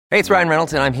Hey, it's Ryan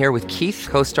Reynolds, and I'm here with Keith,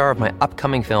 co-star of my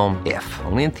upcoming film, If,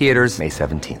 only in theaters May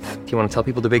 17th. Do you want to tell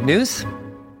people the big news?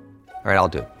 All right, I'll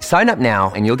do it. Sign up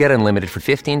now and you'll get unlimited for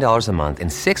 $15 a month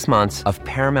and 6 months of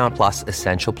Paramount Plus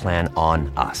Essential Plan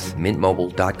on us.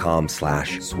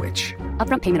 MintMobile.com/switch.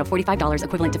 Upfront payment of $45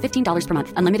 equivalent to $15 per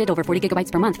month. Unlimited over 40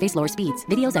 gigabytes per month. Face lower speeds.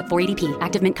 Videos at 480p.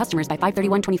 Active Mint customers by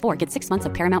 531.24 get 6 months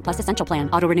of Paramount Plus Essential Plan.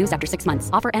 Auto renews after 6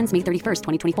 months. Offer ends May 31st,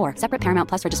 2024. Separate Paramount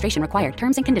Plus registration required.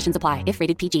 Terms and conditions apply if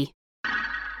rated PG.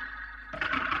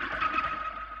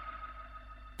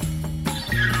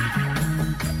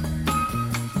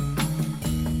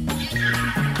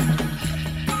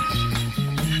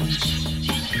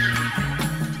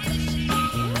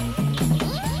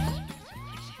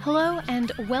 Hello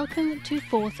and welcome to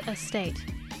Fourth Estate,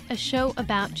 a show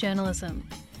about journalism.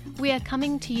 We are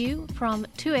coming to you from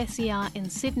 2SER in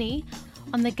Sydney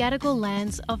on the Gadigal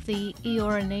lands of the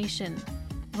Eora Nation,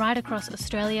 right across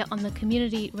Australia on the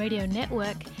Community Radio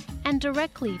Network and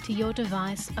directly to your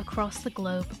device across the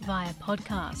globe via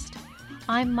podcast.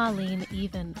 I'm Marlene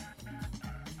Even.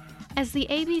 As the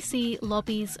ABC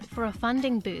lobbies for a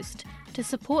funding boost to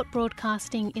support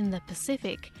broadcasting in the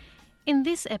Pacific, in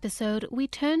this episode, we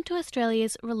turn to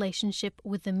Australia's relationship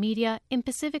with the media in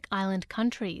Pacific Island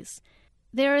countries.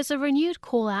 There is a renewed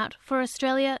call-out for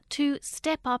Australia to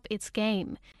step up its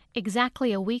game.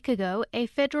 Exactly a week ago, a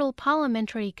federal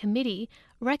parliamentary committee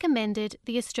recommended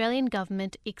the Australian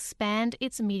government expand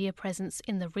its media presence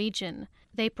in the region.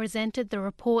 They presented the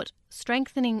report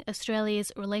Strengthening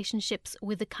Australia's Relationships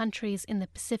with the Countries in the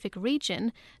Pacific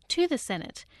Region to the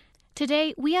Senate.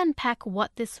 Today, we unpack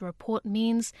what this report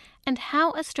means and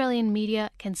how Australian media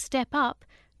can step up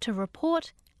to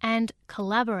report and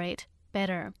collaborate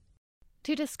better.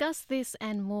 To discuss this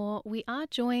and more, we are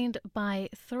joined by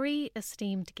three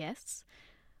esteemed guests.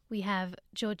 We have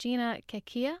Georgina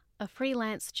Kekia, a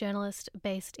freelance journalist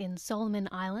based in Solomon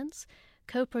Islands,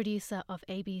 co-producer of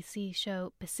ABC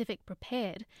show Pacific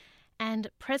Prepared,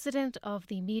 and president of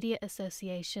the Media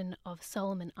Association of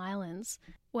Solomon Islands.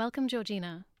 Welcome,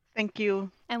 Georgina. Thank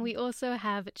you. And we also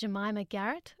have Jemima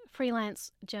Garrett,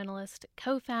 freelance journalist,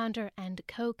 co-founder and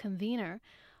co-convener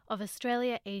of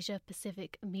Australia Asia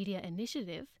Pacific Media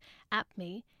Initiative,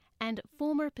 APMI, and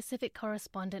former Pacific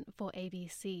correspondent for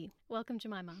ABC. Welcome,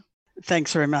 Jemima.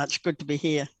 Thanks very much. Good to be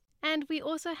here. And we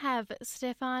also have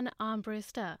Stefan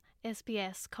Armbruster,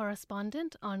 SBS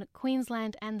correspondent on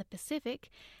Queensland and the Pacific,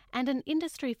 and an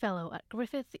industry fellow at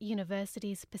Griffith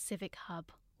University's Pacific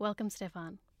Hub. Welcome,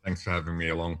 Stefan. Thanks for having me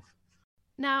along.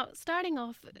 Now, starting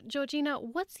off, Georgina,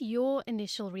 what's your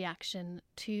initial reaction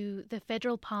to the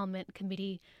Federal Parliament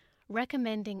Committee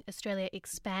recommending Australia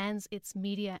expands its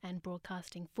media and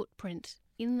broadcasting footprint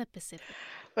in the Pacific?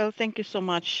 Well, thank you so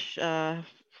much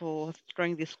for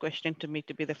throwing this question to me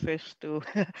to be the first to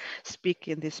speak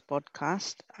in this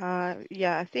podcast.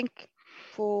 I think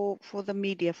for the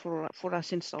media, for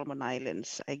us in Solomon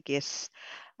Islands, I guess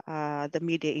the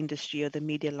media industry or the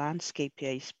media landscape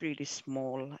here is pretty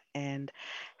small, and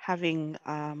having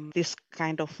this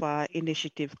kind of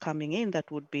initiative coming in,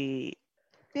 that would be,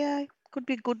 could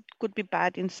be good, could be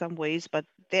bad in some ways, but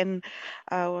then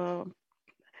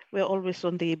we're always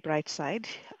on the bright side,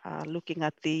 looking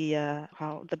at the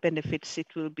how the benefits it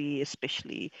will be,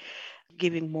 especially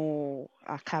giving more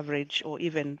coverage, or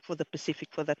even for the Pacific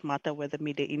for that matter, where the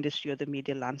media industry or the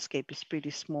media landscape is pretty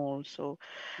small. So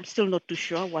I'm still not too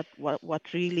sure what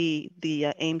really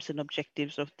the aims and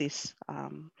objectives of this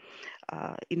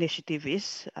initiative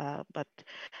is. But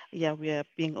yeah, we are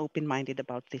being open-minded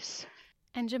about this.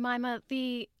 And Jemima,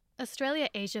 the Australia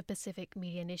Asia Pacific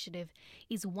Media Initiative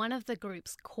is one of the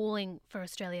groups calling for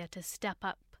Australia to step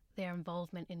up their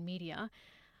involvement in media.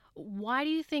 Why do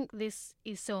you think this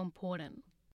is so important?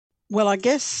 Well, I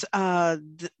guess our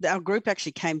group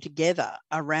actually came together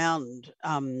around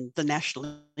the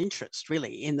national interest,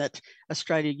 really, in that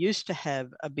Australia used to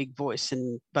have a big voice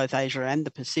in both Asia and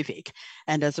the Pacific.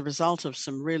 And as a result of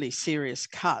some really serious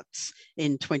cuts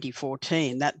in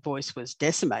 2014, that voice was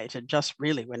decimated just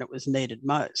really when it was needed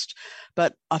most.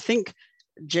 But I think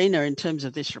Gina, in terms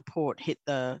of this report, hit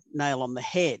the nail on the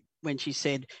head when she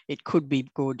said it could be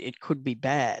good, it could be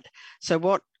bad. So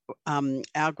what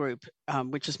our group,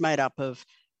 which is made up of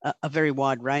a very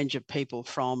wide range of people,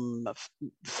 from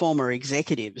former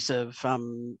executives of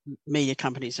media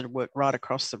companies that have worked right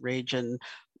across the region,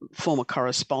 former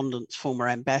correspondents, former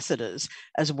ambassadors,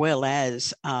 as well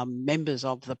as members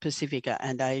of the Pacific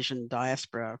and Asian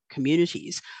diaspora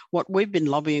communities. What we've been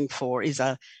lobbying for is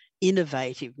a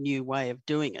innovative new way of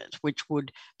doing it, which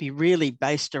would be really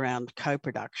based around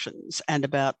co-productions and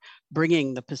about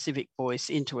bringing the Pacific voice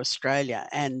into Australia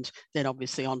and then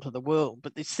obviously onto the world.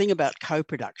 But this thing about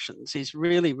co-productions is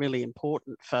really, really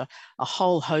important for a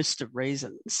whole host of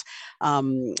reasons. I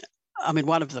mean,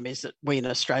 one of them is that we in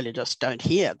Australia just don't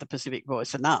hear the Pacific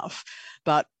voice enough.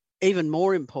 But even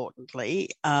more importantly,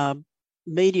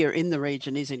 media in the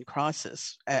region is in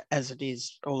crisis, as it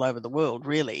is all over the world,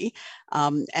 really.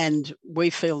 And we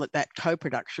feel that that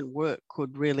co-production work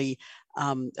could really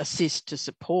assist to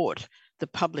support the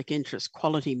public interest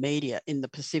quality media in the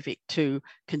Pacific to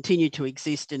continue to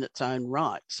exist in its own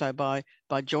right. So by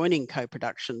joining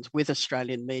co-productions with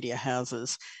Australian media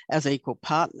houses as equal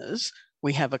partners,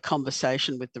 we have a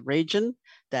conversation with the region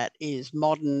that is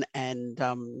modern and,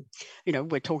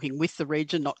 we're talking with the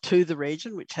region, not to the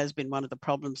region, which has been one of the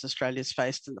problems Australia's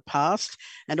faced in the past.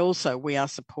 And also we are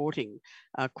supporting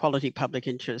quality public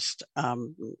interest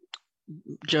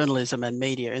journalism and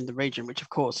media in the region, which of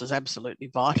course is absolutely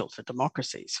vital for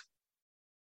democracies.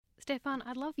 Stefan,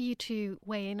 I'd love you to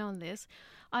weigh in on this.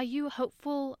 Are you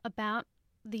hopeful about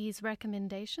these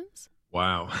recommendations?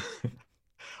 Wow.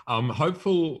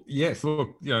 Hopeful, yes.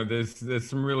 Look, there's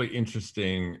some really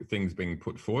interesting things being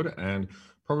put forward, and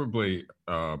probably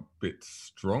a bit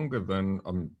stronger than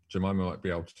Jemima might be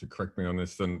able to correct me on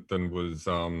this than was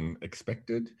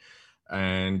expected.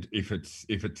 And if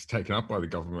it's taken up by the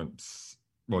government,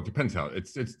 well, it depends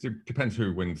it depends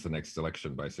who wins the next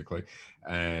election, basically,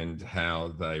 and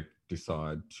how they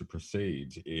decide to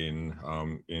proceed in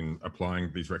applying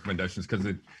these recommendations, because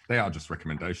they are just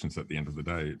recommendations at the end of the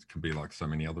day. It can be like so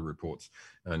many other reports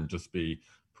and just be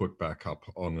put back up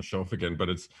on the shelf again. But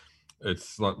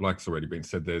it's like's already been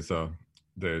said. There's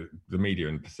the media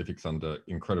in Pacific's under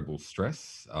incredible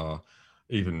stress,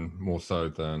 even more so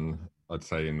than I'd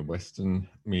say in the Western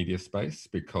media space,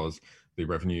 because the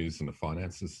revenues and the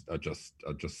finances are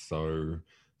just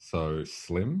so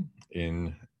slim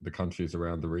in the countries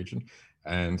around the region.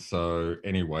 And so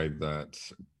any way that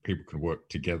people can work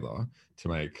together to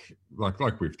make,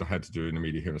 like we've had to do in the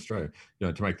media here in Australia,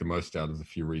 to make the most out of the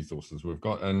few resources we've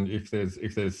got. And if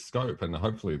there's scope, and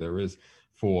hopefully there is,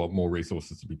 for more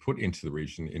resources to be put into the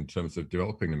region in terms of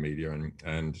developing the media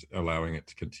and allowing it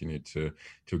to continue to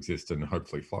exist and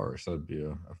hopefully flourish, that'd be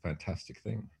a fantastic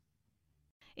thing.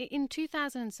 In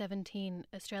 2017,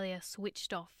 Australia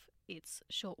switched off its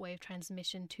shortwave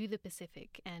transmission to the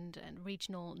Pacific and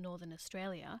regional Northern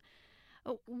Australia.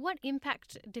 What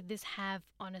impact did this have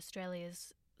on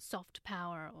Australia's soft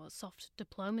power or soft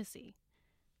diplomacy?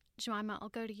 Jemima, I'll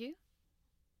go to you.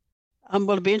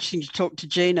 Well, it'd be interesting to talk to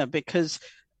Gina, because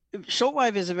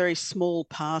shortwave is a very small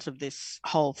part of this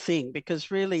whole thing,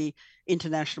 because really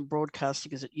international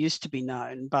broadcasting, as it used to be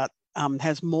known, but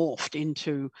has morphed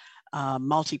into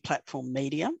multi-platform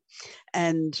media.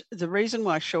 And the reason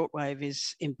why shortwave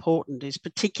is important is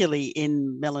particularly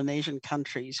in Melanesian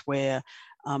countries where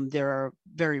there are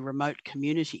very remote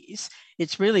communities.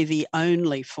 It's really the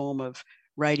only form of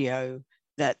radio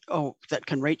that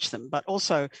can reach them. But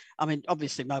also,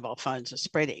 obviously mobile phones are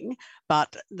spreading,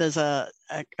 but there's a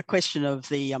question of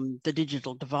the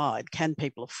digital divide. Can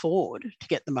people afford to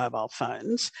get the mobile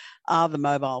phones? Are the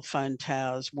mobile phone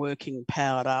towers working,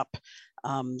 powered up?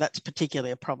 That's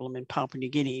particularly a problem in Papua New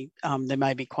Guinea. There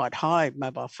may be quite high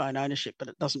mobile phone ownership, but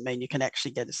it doesn't mean you can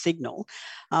actually get a signal.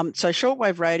 So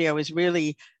shortwave radio is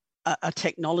really a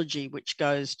technology which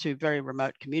goes to very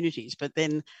remote communities, but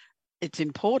then it's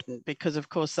important because, of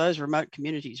course, those remote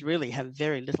communities really have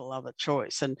very little other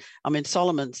choice. And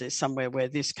Solomons is somewhere where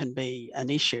this can be an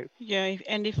issue. Yeah,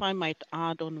 and if I might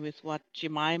add on with what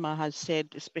Jemima has said,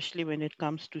 especially when it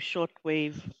comes to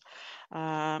shortwave,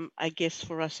 I guess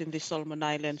for us in the Solomon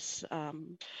Islands,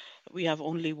 we have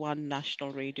only one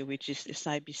national radio, which is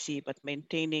SIBC, but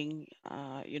maintaining,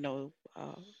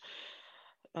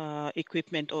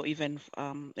 equipment or even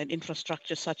an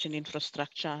infrastructure, such an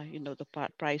infrastructure, the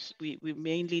price, we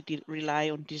mainly rely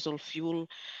on diesel fuel,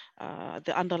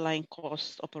 the underlying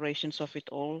cost operations of it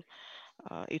all.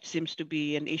 It seems to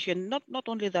be an issue. And not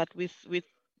only that, with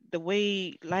the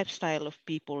way lifestyle of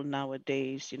people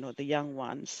nowadays, the young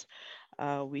ones,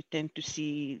 we tend to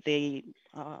see they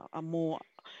are more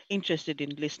interested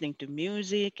in listening to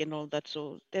music and all that.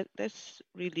 So that's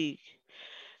really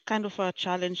kind of a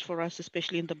challenge for us,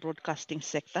 especially in the broadcasting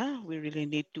sector. We really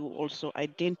need to also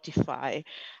identify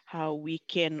how we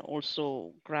can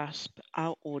also grasp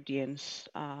our audience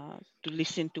to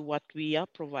listen to what we are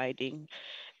providing,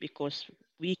 because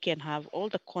we can have all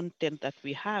the content that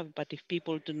we have, but if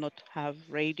people do not have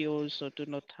radios or do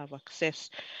not have access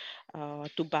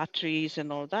to batteries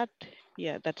and all that,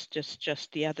 yeah, that's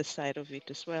just the other side of it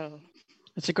as well.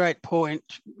 It's a great point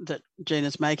that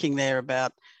Gina's making there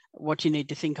about what you need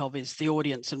to think of is the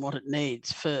audience and what it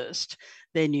needs first.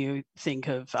 Then you think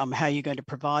of how you're going to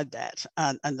provide that,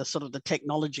 and the sort of the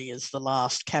technology is the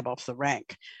last cab off the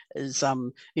rank. Is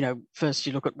first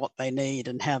you look at what they need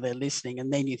and how they're listening,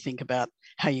 and then you think about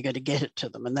how you're going to get it to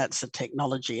them, and that's the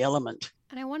technology element.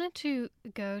 And I wanted to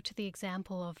go to the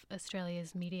example of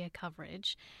Australia's media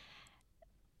coverage.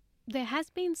 There has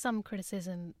been some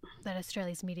criticism that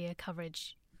Australia's media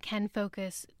coverage can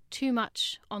focus too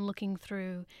much on looking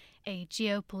through a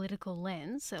geopolitical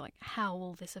lens, so like how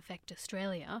will this affect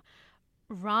Australia,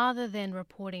 rather than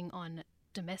reporting on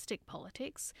domestic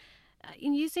politics.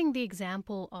 In using the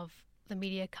example of the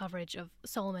media coverage of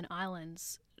Solomon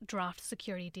Islands' draft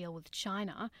security deal with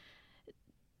China,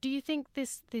 do you think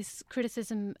this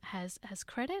criticism has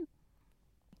credit?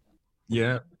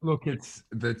 Yeah, look,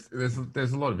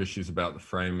 there's a lot of issues about the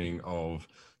framing of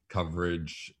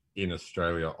coverage in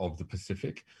Australia of the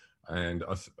Pacific, and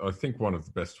I think one of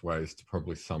the best ways to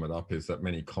probably sum it up is that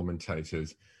many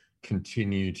commentators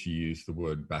continue to use the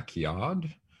word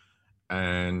backyard,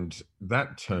 and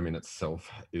that term in itself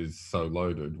is so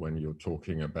loaded when you're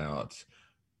talking about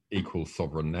equal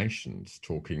sovereign nations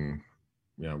talking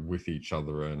with each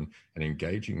other and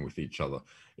engaging with each other.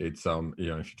 It's if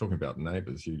you're talking about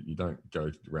neighbours, you don't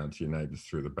go around to your neighbours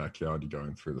through the backyard, you go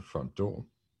in through the front door,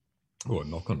 or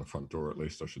knock on the front door at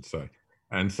least, I should say.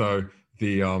 And so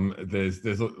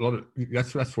there's a lot of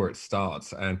that's where it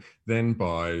starts, and then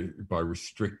by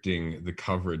restricting the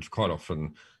coverage, quite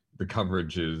often the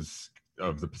coverage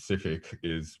of the Pacific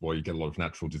is, well, you get a lot of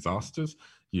natural disasters.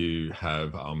 You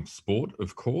have sport,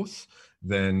 of course.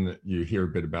 Then you hear a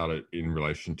bit about it in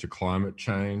relation to climate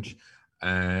change,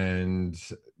 and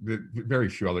very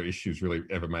few other issues really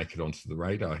ever make it onto the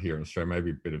radar here in Australia.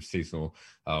 Maybe a bit of seasonal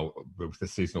with the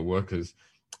seasonal workers,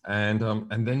 and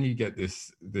then you get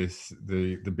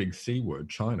the big C word,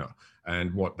 China,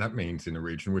 and what that means in a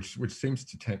region which seems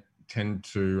to tend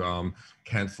to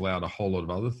cancel out a whole lot of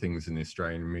other things in the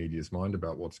Australian media's mind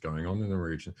about what's going on in the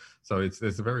region. So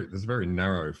there's a very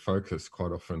narrow focus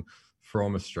quite often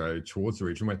from Australia towards the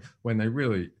region when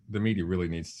the media really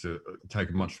needs to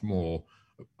take a much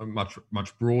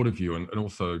broader view and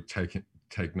also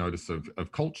take notice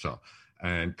of culture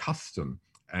and custom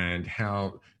and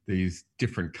how these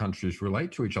different countries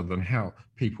relate to each other and how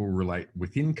people relate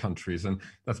within countries. And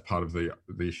that's part of the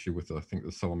issue with, I think,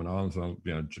 the Solomon Islands.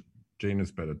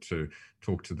 Gina's better to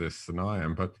talk to this than I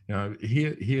am, but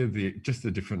here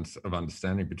the difference of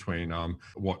understanding between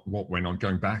what went on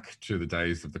going back to the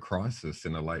days of the crisis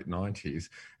in the late 90s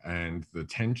and the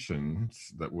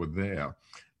tensions that were there.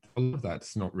 A lot of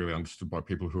that's not really understood by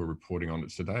people who are reporting on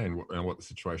it today, and what the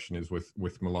situation is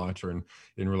with Malaita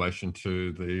in relation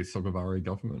to the Sogavare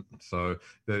government. So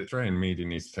the Australian media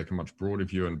needs to take a much broader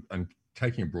view, and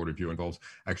taking a broader view involves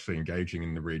actually engaging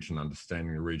in the region,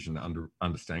 understanding the region,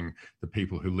 understanding the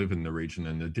people who live in the region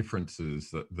and the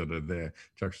differences that are there,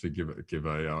 to actually give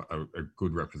a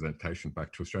good representation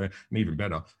back to Australia, and even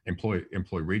better, employ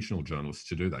regional journalists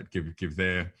to do that, give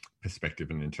their perspective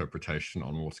and interpretation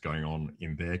on what's going on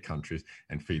in their countries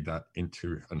and feed that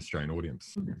into an Australian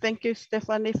audience. Thank you,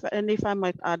 Stefan. If I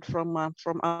might add from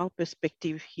our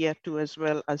perspective here too, as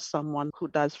well as someone who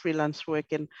does freelance work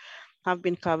and have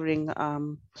been covering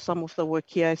some of the work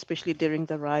here, especially during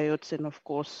the riots. And of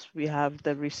course, we have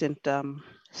the recent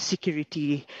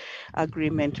security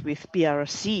agreement with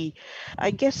PRC.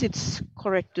 I guess it's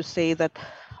correct to say that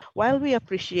while we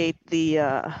appreciate the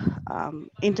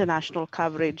international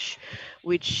coverage,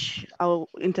 which our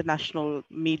international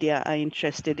media are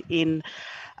interested in,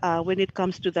 when it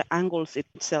comes to the angles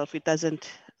itself, it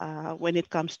doesn't, when it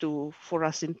comes to, for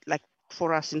us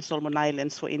in Solomon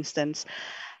Islands, for instance,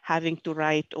 having to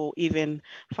write or even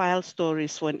file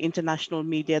stories for an international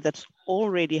media that's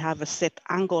already have a set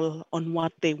angle on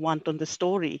what they want on the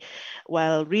story,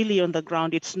 while really on the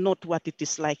ground, it's not what it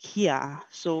is like here.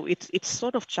 So it's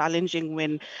sort of challenging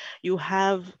when you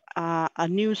have a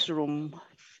newsroom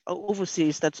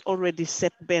overseas that's already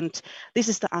set bent. This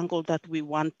is the angle that we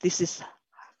want. This is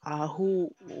who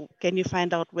can you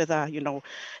find out whether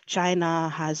China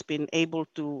has been able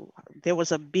to. There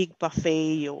was a big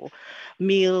buffet or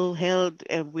meal held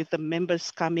with the members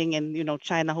coming and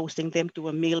China hosting them to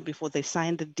a meal before they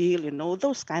signed the deal.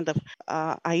 Those kind of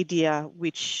idea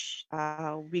which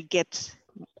we get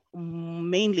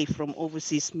mainly from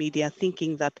overseas media,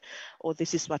 thinking that,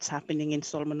 this is what's happening in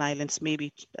Solomon Islands.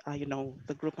 Maybe,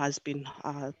 the group has been,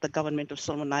 the government of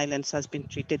Solomon Islands has been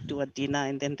treated to a dinner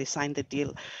and then they signed the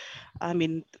deal. I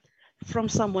mean, from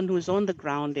someone who's on the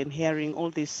ground and hearing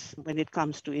all this when it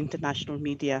comes to international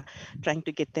media trying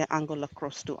to get their angle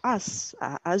across to us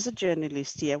as a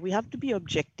journalist here, we have to be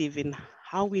objective in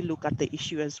how we look at the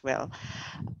issue as well.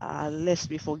 Lest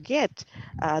we forget,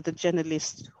 the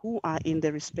journalists who are in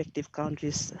the respective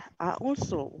countries are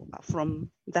also from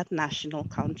that national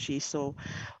country. So,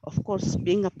 of course,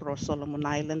 being a pro-Solomon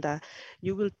Islander,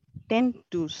 you will tend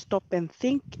to stop and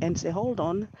think and say, hold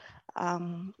on,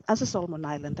 as a Solomon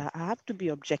Islander, I have to be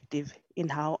objective in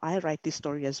how I write this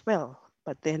story as well.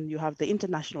 But then you have the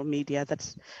international media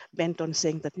that's bent on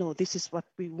saying that, no, this is what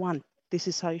we want. This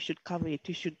is how you should cover it.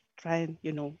 You should try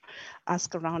and,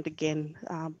 ask around again.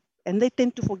 And they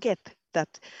tend to forget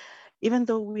that even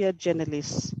though we are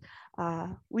journalists,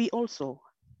 we also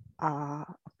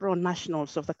are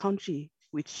pro-nationals of the country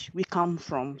which we come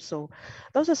from. So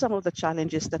those are some of the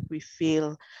challenges that we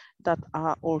feel that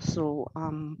are also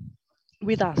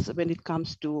with us when it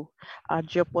comes to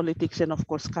geopolitics and of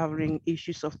course covering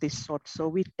issues of this sort. So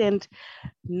we tend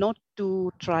not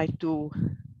to try to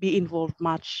be involved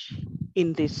much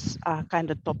in this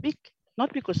kind of topic,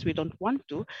 not because we don't want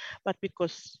to, but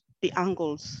because the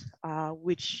angles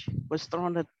which was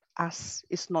thrown at us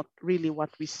is not really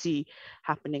what we see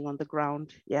happening on the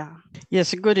ground. Yeah.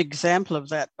 Yes, a good example of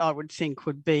that, I would think,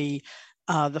 would be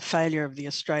the failure of the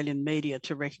Australian media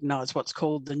to recognise what's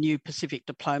called the new Pacific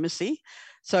diplomacy.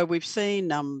 So we've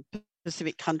seen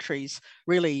Pacific countries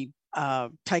really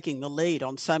taking the lead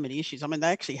on so many issues. I mean, they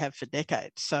actually have for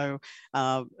decades. So,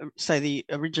 say the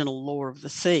original Law of the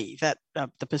Sea, that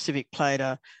the Pacific played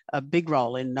a big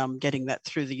role in getting that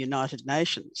through the United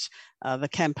Nations. The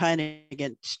campaign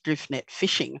against drift net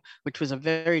fishing, which was a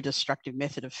very destructive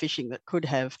method of fishing that could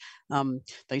have,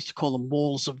 they used to call them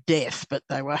walls of death, but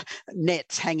they were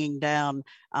nets hanging down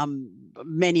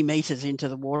many metres into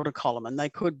the water column, and they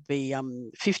could be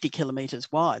 50 kilometres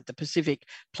wide. The Pacific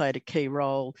played a key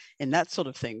role in that sort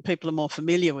of thing. People are more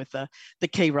familiar with the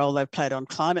key role they've played on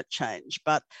climate change,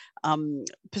 but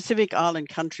Pacific Island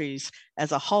countries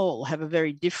as a whole have a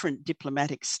very different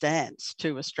diplomatic stance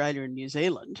to Australia and New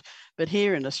Zealand. But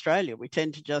here in Australia, we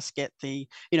tend to just get the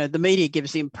media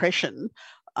gives the impression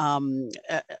of,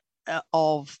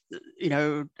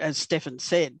 as Stefan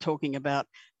said, talking about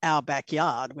our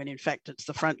backyard, when in fact it's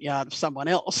the front yard of someone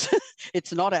else.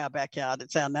 It's not our backyard,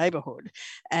 it's our neighbourhood.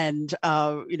 And,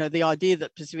 the idea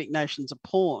that Pacific nations are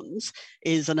pawns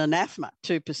is an anathema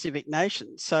to Pacific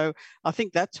nations. So I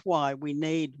think that's why we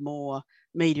need more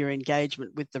media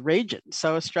engagement with the region.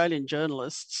 So Australian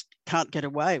journalists can't get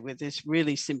away with this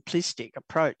really simplistic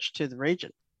approach to the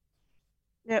region.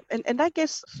 Yeah, and I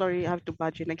guess, sorry, I have to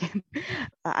budge in again.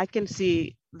 I can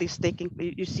see this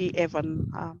you see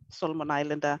Evan, Solomon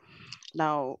Islander,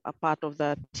 now a part of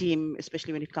the team,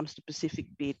 especially when it comes to Pacific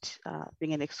Beat,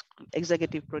 being an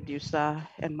executive producer,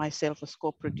 and myself as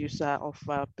co-producer of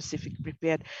Pacific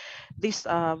Prepared. These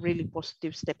are really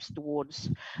positive steps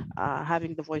towards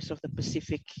having the voice of the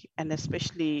Pacific, and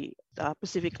especially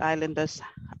Pacific Islanders,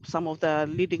 some of the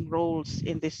leading roles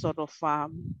in this sort of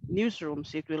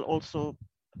newsrooms. It will also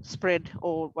spread,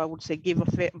 or I would say give a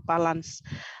fair balanced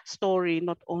story,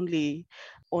 not only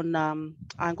on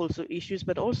angles or issues,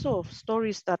 but also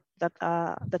stories that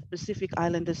Pacific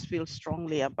Islanders feel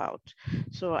strongly about.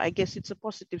 So I guess it's a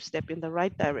positive step in the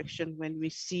right direction when we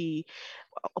see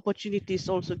opportunities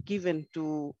also given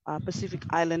to Pacific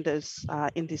Islanders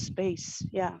in this space.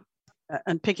 Yeah.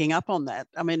 And picking up on that,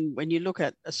 I mean, when you look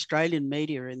at Australian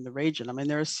media in the region, I mean,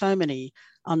 there are so many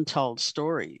untold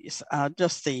stories.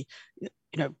 Just the,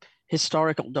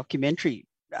 historical documentary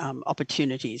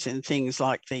opportunities in things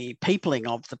like the peopling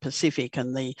of the Pacific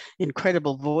and the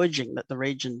incredible voyaging that the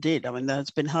region did. I mean,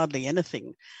 there's been hardly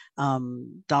anything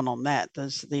done on that.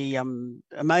 There's the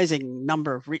amazing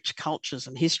number of rich cultures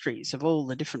and histories of all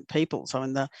the different peoples. I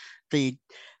mean, the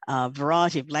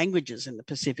variety of languages in the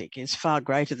Pacific is far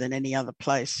greater than any other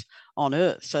place on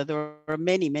Earth. So there are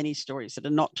many, many stories that are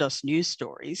not just news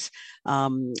stories. I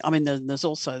mean, there's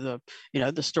also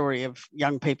the story of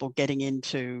young people getting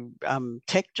into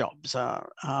tech jobs.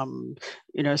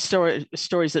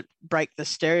 Stories that break the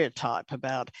stereotype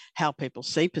about how people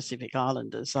see Pacific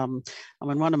Islanders. I mean,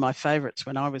 one of my favourites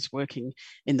when I was working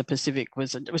in the Pacific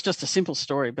it was just a simple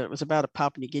story, but it was about a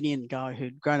Papua New Guinean guy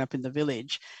who'd grown up in the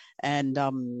village, and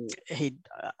he'd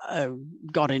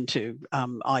got into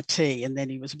IT, and then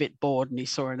he was a bit bored and he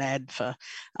saw an ad for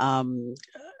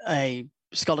a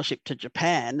scholarship to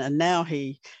Japan, and now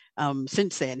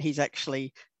since then he's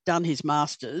actually done his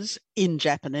master's in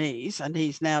Japanese, and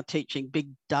he's now teaching big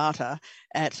data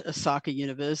at Osaka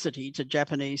University to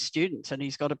Japanese students, and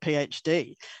he's got a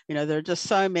PhD. You know, there are just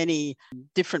so many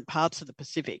different parts of the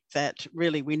Pacific that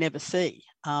really we never see.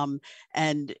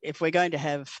 And if we're going to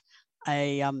have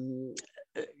a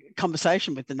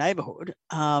conversation with the neighbourhood,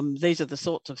 these are the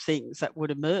sorts of things that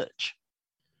would emerge.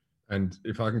 And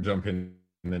if I can jump in,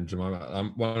 and then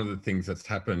Jemima, one of the things that's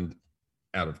happened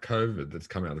out of COVID, that's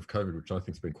come out of COVID, which I think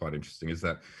has been quite interesting, is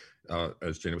that,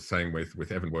 as Gina was saying,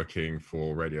 with Evan working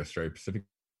for Radio Australia Pacific,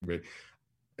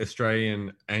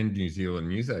 Australian and New Zealand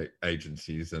news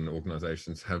agencies and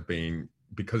organisations have been,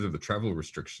 because of the travel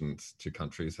restrictions to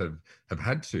countries, have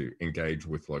had to engage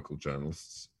with local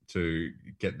journalists to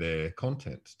get their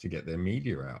content, to get their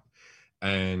media out.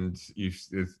 And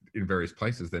in various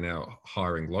places, they're now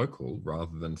hiring local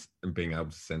rather than being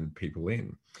able to send people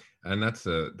in. And that's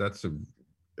a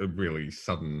really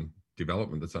sudden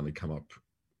development that's only come up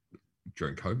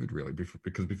during COVID, really,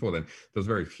 because before then, there was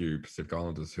very few Pacific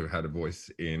Islanders who had a voice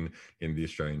in the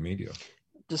Australian media.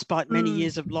 Despite many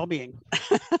years of lobbying.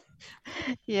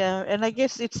 Yeah, and I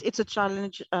guess it's a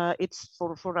challenge. It's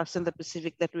for us in the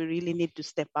Pacific that we really need to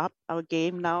step up our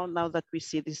game now that we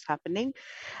see this happening.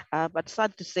 But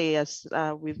sad to say, as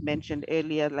we've mentioned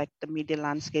earlier, like the media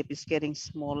landscape is getting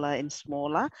smaller and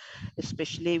smaller,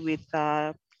 especially with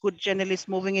good journalists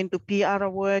moving into PR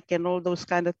work and all those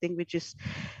kind of things, which is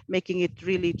making it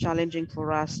really challenging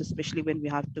for us, especially when we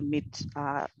have to meet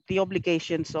the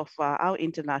obligations of our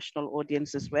international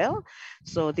audience as well.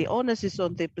 So the onus is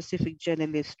on the Pacific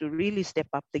journalists to really step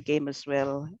up the game as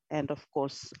well. And of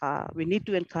course, we need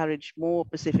to encourage more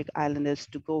Pacific Islanders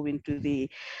to go into the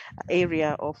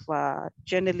area of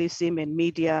journalism and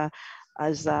media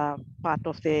as part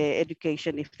of their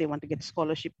education. If they want to get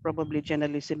scholarship, probably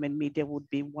journalism and media would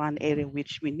be one area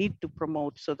which we need to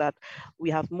promote so that we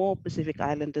have more Pacific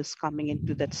Islanders coming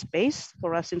into that space.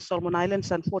 For us in Solomon Islands,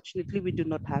 unfortunately, we do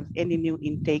not have any new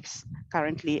intakes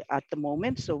currently at the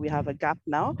moment. So we have a gap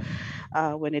now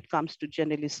when it comes to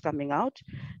journalists coming out.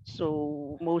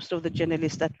 So most of the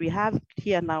journalists that we have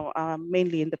here now are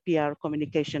mainly in the PR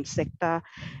communication sector,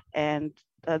 and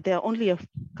there are only a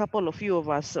couple of few of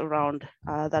us around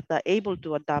that are able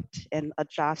to adapt and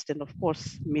adjust and, of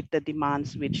course, meet the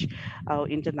demands which our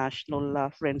international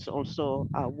friends also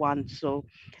want. So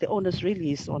the onus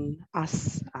really is on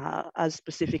us as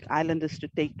Pacific Islanders to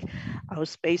take our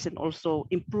space and also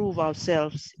improve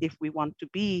ourselves if we want to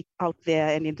be out there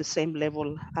and in the same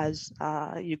level as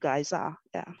you guys are.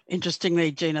 Yeah.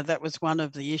 Interestingly, Gina, that was one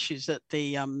of the issues that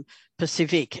the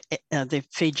Pacific, the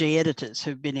Fiji editors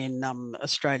who've been in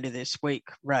Australia this week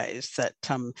raised, that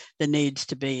there needs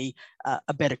to be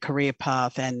a better career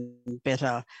path and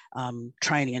better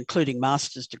training, including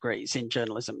master's degrees in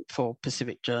journalism for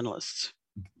Pacific journalists.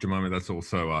 Jemima, that's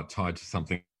also tied to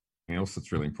something else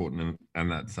that's really important,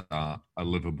 and that's a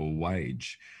livable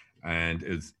wage. And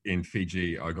as in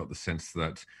Fiji, I got the sense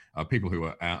that people who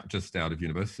are just out of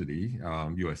university,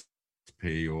 USP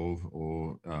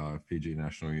or Fiji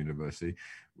National University,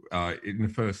 in the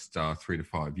first 3 to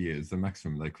 5 years, the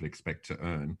maximum they could expect to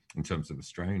earn in terms of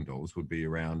Australian dollars would be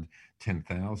around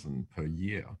 10,000 per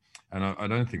year. And I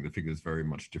don't think the figure is very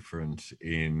much different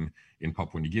in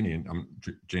Papua New Guinea. And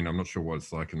Gina, I'm not sure what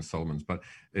it's like in the Solomons, but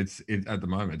at the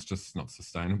moment, it's just not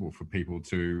sustainable for people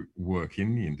to work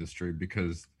in the industry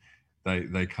because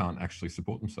they can't actually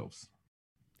support themselves.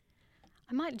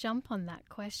 I might jump on that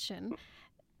question.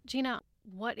 Gina,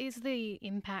 what is the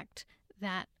impact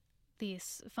that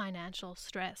this financial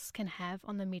stress can have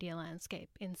on the media landscape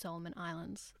in Solomon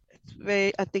Islands?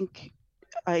 I think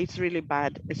it's really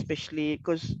bad, especially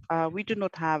because we do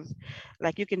not have,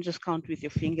 like, you can just count with your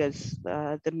fingers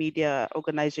the media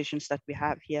organizations that we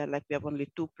have here. Like, we have only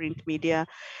 2 print media,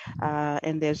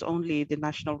 and there's only the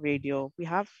national radio. We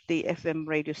have the FM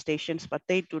radio stations, but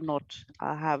they do not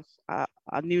have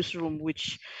a newsroom,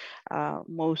 which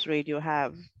most radio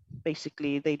have.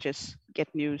 Basically, they just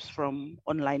get news from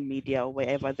online media or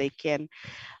wherever they can.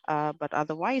 But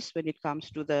otherwise, when it comes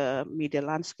to the media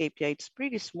landscape here, it's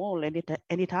pretty small, and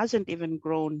it hasn't even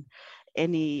grown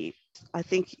any. I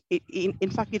think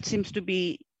in fact, it seems to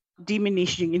be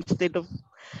diminishing instead of,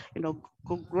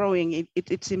 growing.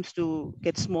 It seems to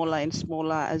get smaller and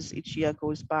smaller as each year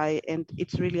goes by, and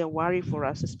it's really a worry for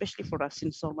us, especially for us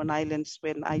in Solomon Islands,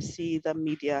 when I see the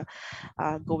media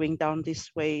going down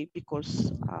this way,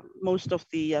 because most of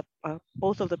the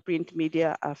both of the print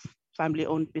media are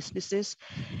family-owned businesses.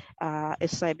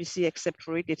 SIBC, except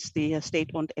for it, it's the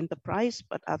state-owned enterprise,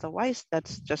 but otherwise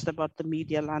that's just about the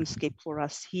media landscape for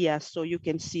us here. So you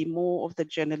can see more of the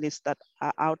journalists that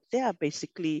are out there,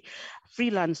 basically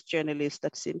freelance journalists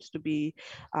that seems to be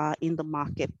in the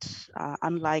market.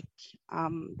 Unlike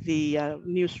the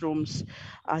newsrooms,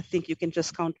 I think you can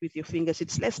just count with your fingers.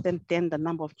 It's less than 10, the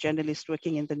number of journalists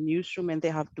working in the newsroom, and they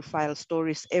have to file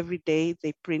stories every day.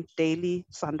 They print daily,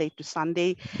 Sunday to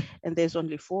Sunday, and there's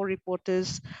only 4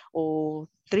 reporters or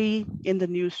 3 in the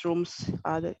newsrooms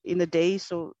in a day.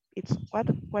 So it's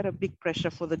quite a big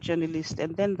pressure for the journalist.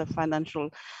 And then the financial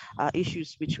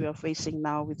issues which we are facing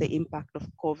now with the impact of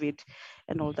COVID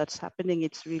and all that's happening,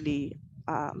 it's really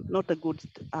not a good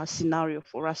scenario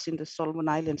for us in the Solomon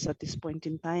Islands at this point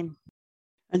in time.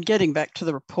 And getting back to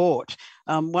the report,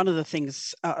 one of the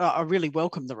things, I really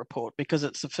welcome the report because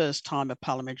it's the first time a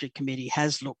parliamentary committee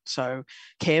has looked so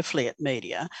carefully at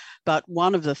media. But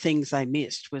one of the things they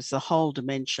missed was the whole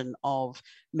dimension of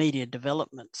media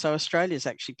development. So Australia's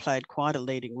actually played quite a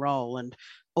leading role, and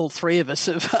all 3 of us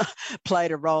have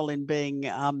played a role in being,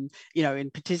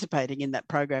 in participating in that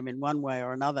program in one way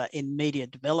or another in media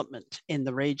development in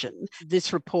the region.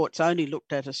 This report's only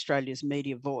looked at Australia's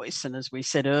media voice, and as we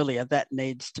said earlier, that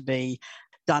needs to be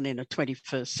done in a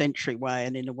 21st century way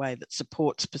and in a way that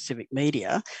supports Pacific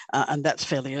media. And that's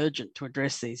fairly urgent to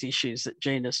address these issues that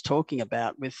Gina's talking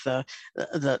about with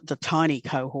the tiny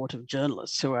cohort of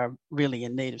journalists who are really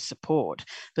in need of support.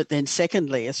 But then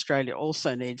secondly, Australia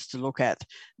also needs to look at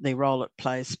the role it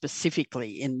plays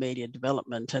specifically in media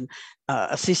development and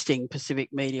assisting Pacific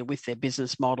media with their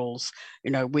business models,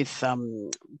 with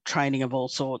training of all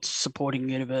sorts, supporting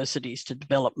universities to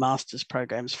develop master's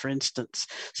programs, for instance.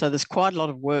 So there's quite a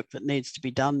lot of work that needs to be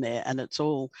done there, and it's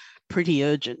all pretty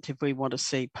urgent if we want to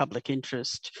see public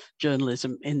interest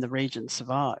journalism in the region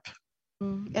survive.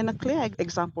 And a clear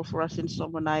example for us in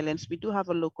Solomon Islands, we do have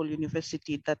a local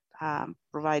university that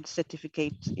provides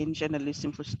certificates in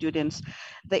journalism for students.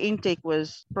 The intake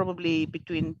was probably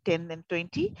between 10 and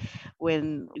 20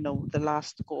 when, the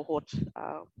last cohort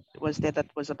was there. That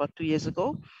was about 2 years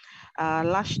ago.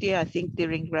 Last year, I think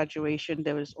during graduation,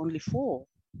 there was only 4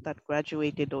 that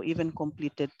graduated or even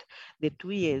completed the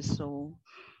 2 years. So,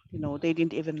 they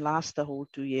didn't even last the whole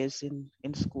 2 years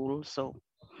in school. So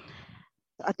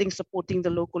I think supporting the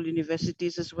local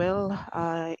universities as well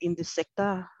in this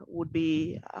sector would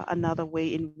be another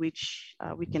way in which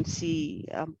we can see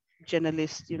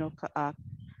journalists,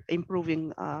 improving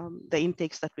the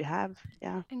intakes that we have.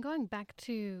 Yeah. And going back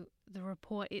to the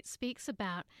report, it speaks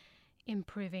about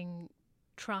improving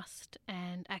trust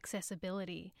and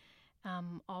accessibility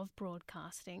of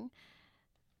broadcasting.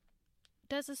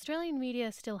 Does Australian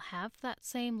media still have that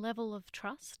same level of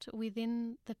trust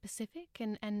within the Pacific?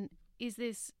 And is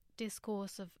this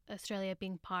discourse of Australia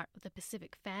being part of the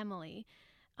Pacific family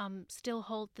still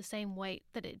hold the same weight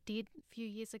that it did a few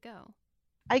years ago?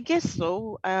 I guess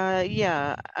so.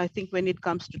 I think when it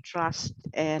comes to trust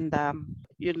and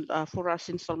for us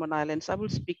in Solomon Islands, I will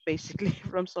speak basically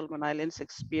from Solomon Islands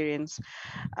experience.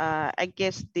 I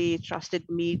guess the trusted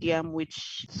medium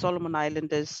which Solomon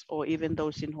Islanders or even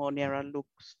those in Honiara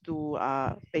looks to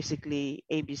basically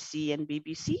ABC and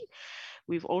BBC.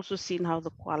 We've also seen how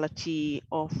the quality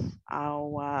of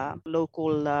our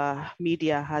local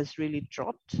media has really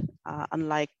dropped.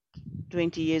 Unlike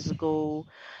 20 years ago,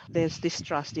 there's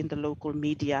distrust in the local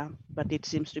media, but it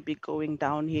seems to be going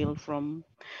downhill from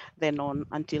then on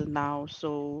until now.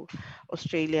 So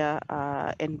Australia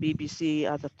and BBC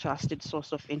are the trusted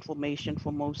source of information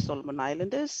for most Solomon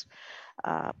Islanders.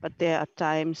 But there are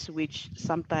times which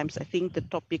sometimes I think the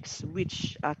topics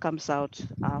which comes out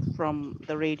from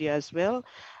the radio as well,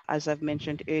 as I've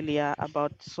mentioned earlier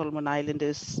about Solomon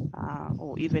Islanders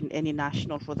or even any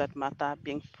national for that matter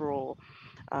being pro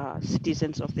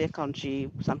citizens of their country,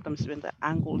 sometimes when the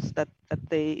angles that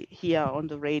they hear on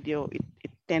the radio,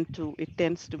 it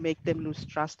tends to make them lose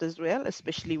trust as well,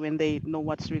 especially when they know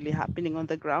what's really happening on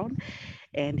the ground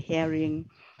and hearing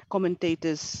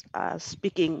commentators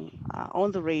speaking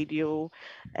on the radio,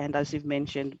 and as you've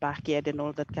mentioned, backyard and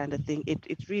all that kind of thing,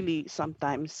 it really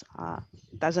sometimes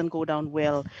doesn't go down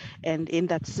well. And in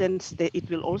that sense, it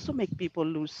will also make people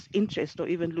lose interest or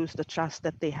even lose the trust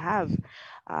that they have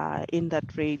in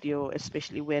that radio,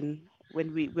 especially when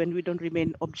we don't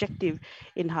remain objective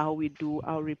in how we do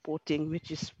our reporting, which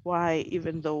is why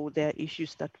even though there are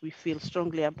issues that we feel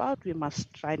strongly about, we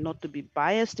must try not to be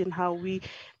biased in how we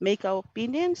make our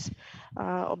opinions.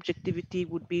 Objectivity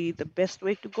would be the best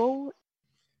way to go.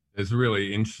 There's a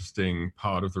really interesting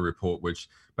part of the report which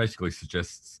basically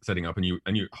suggests setting up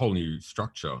a whole new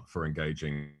structure for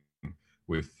engaging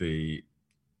with the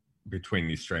between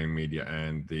the Australian media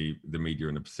and the media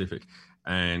in the Pacific.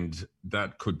 And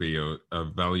that could be a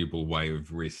valuable way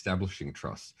of reestablishing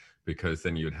trust, because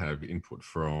then you'd have input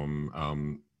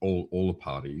from all the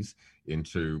parties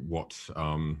into what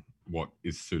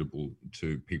is suitable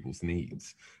to people's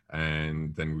needs.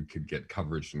 And then we could get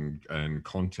coverage and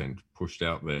content pushed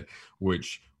out there,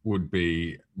 which would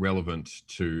be relevant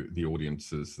to the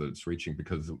audiences that it's reaching,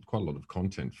 because quite a lot of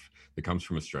content that comes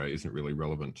from Australia isn't really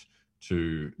relevant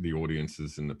to the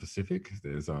audiences in the Pacific.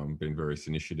 There's been various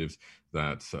initiatives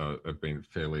that have been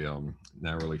fairly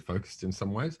narrowly focused in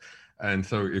some ways. And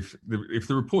so if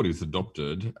the report is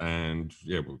adopted, and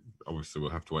obviously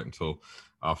we'll have to wait until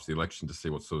after the election to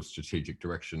see what sort of strategic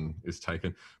direction is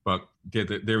taken. But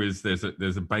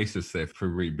there's a basis there for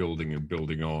rebuilding and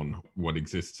building on what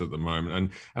exists at the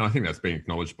moment. And I think that's been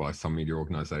acknowledged by some media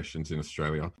organisations in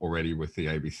Australia already, with the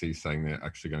ABC saying they're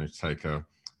actually going to take a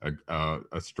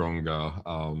stronger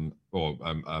or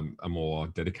a more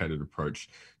dedicated approach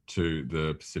to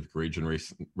the Pacific region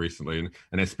recently,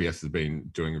 and SBS has been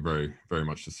doing very, very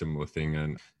much a similar thing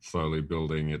and slowly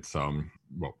building its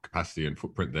capacity and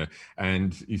footprint there.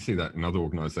 And you see that in other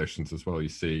organisations as well. You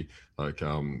see like the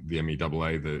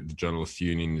MEAA, the Journalists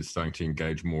Union, is starting to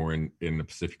engage more in the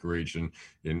Pacific region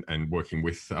and working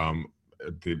with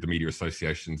the media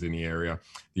associations in the area.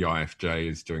 The IFJ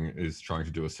is trying to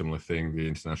do a similar thing, the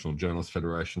International Journalists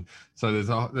Federation. So there's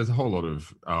a whole lot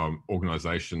of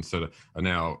organizations that are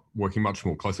now working much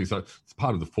more closely. So it's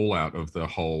part of the fallout of the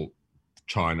whole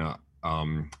China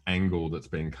angle that's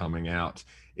been coming out,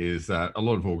 is that a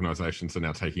lot of organizations are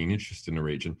now taking an interest in the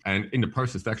region, and in the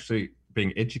process actually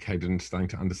being educated and starting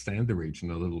to understand the region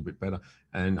a little bit better,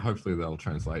 and hopefully that'll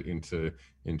translate into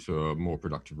a more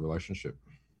productive relationship.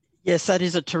 Yes, that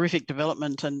is a terrific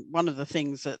development. And one of the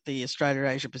things that the Australia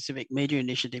Asia Pacific Media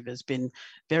Initiative has been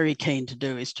very keen to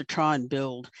do is to try and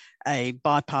build a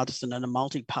bipartisan and a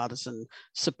multi-partisan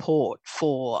support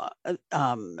for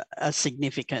a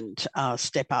significant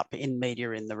step up in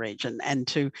media in the region, and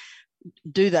to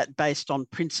do that based on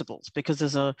principles, because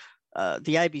there's the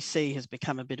ABC has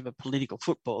become a bit of a political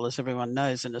football, as everyone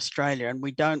knows, in Australia, and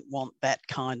we don't want that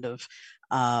kind of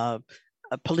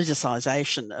a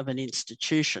politicisation of an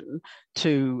institution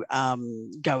to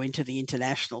go into the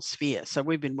international sphere. So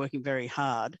we've been working very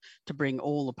hard to bring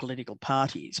all the political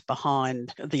parties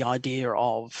behind the idea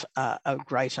of a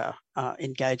greater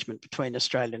engagement between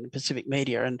Australian and Pacific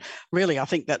media. And really, I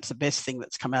think that's the best thing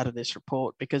that's come out of this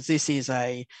report, because this is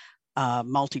a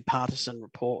multi-partisan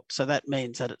report. So that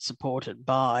means that it's supported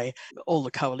by all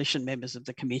the coalition members of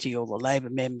the committee, all the Labor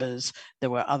members. There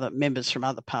were other members from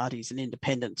other parties and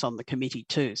independents on the committee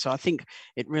too. So I think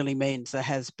it really means there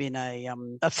has been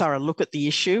a thorough look at the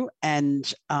issue,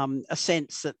 and a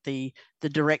sense that the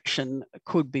direction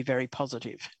could be very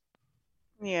positive.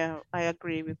 Yeah, I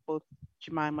agree with both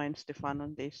Jemima and Stefan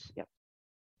on this. Yep.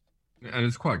 And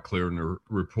it's quite clear in the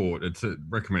report. It's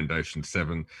recommendation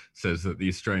 7 says that the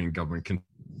Australian government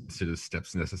considers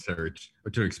steps necessary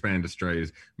to expand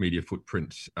Australia's media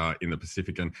footprint in the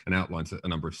Pacific, and outlines a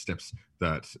number of steps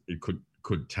that it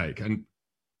could take.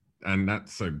 And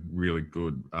that's a really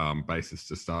good basis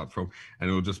to start from. And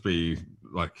it'll just be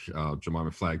like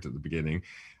Jemima flagged at the beginning,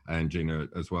 and Gina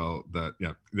as well, that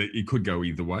it could go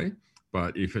either way.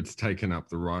 But if it's taken up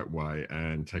the right way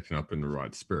and taken up in the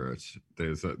right spirit,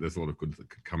 there's a lot of good that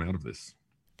could come out of this.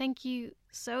 Thank you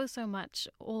so much,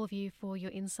 all of you, for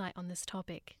your insight on this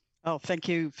topic. Oh, thank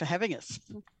you for having us.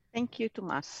 Thank you,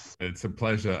 Tomas. It's a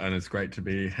pleasure, and it's great to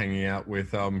be hanging out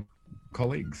with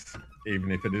colleagues,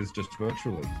 even if it is just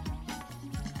virtually.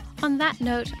 On that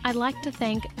note, I'd like to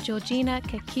thank Georgina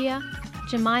Kakia,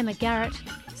 Jemima Garrett,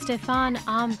 Stefan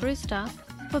Armbruster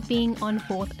for being on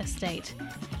Fourth Estate.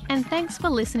 And thanks for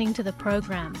listening to the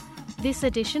program. This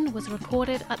edition was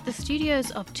recorded at the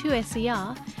studios of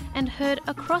 2SER and heard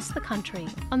across the country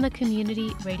on the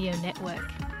Community Radio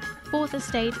Network. Fourth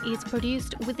Estate is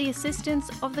produced with the assistance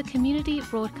of the Community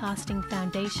Broadcasting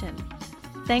Foundation.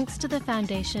 Thanks to the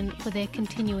Foundation for their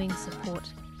continuing support.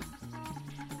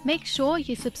 Make sure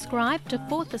you subscribe to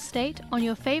Fourth Estate on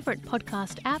your favourite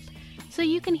podcast app so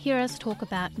you can hear us talk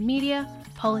about media,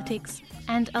 politics,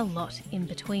 and a lot in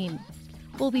between.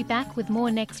 We'll be back with more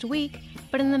next week,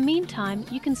 but in the meantime,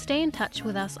 you can stay in touch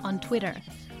with us on Twitter.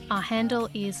 Our handle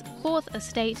is Fourth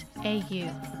Estate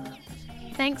AU.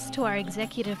 Thanks to our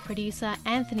executive producer,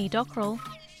 Anthony Dockrell.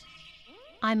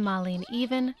 I'm Marlene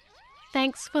Even.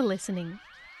 Thanks for listening.